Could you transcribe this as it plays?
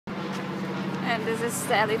And this is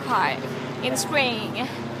Stanley Park in spring.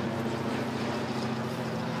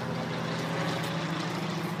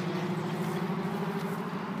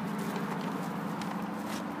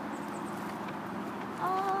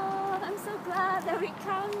 Oh, I'm so glad that we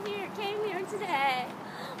came here today.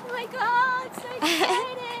 Oh my God, so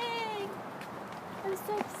exciting! I'm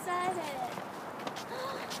so excited.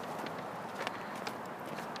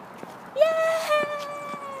 Yay!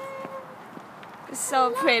 It's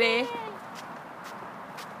so pretty.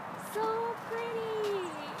 So pretty.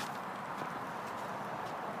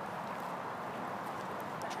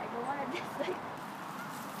 But I don't want this like.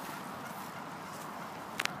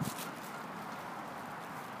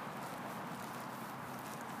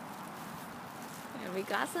 And we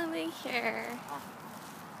got something here.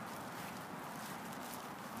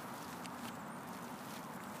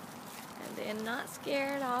 And they're not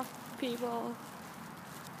scared of people.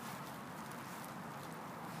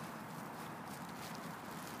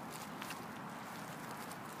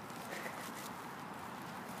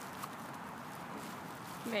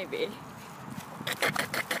 Maybe.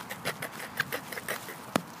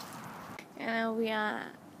 And we are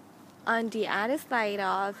on the other side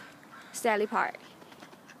of Stanley Park.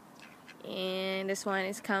 And this one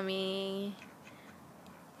is coming.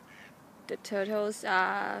 The turtles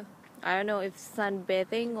are, I don't know if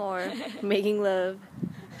sunbathing or making love.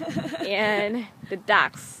 And the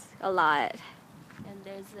ducks a lot. And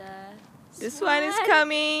there's a This one is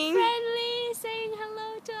coming. Friendly saying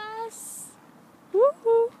hello to us.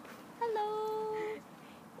 Woohoo! Hello.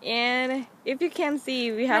 And if you can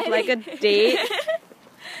see, we have like a date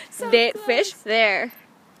So date close. fish there.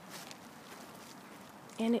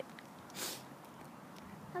 And it,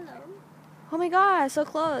 Hello. oh my God, so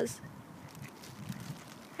close.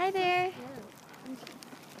 Hi there.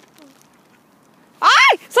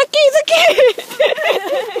 Ay! Sakit!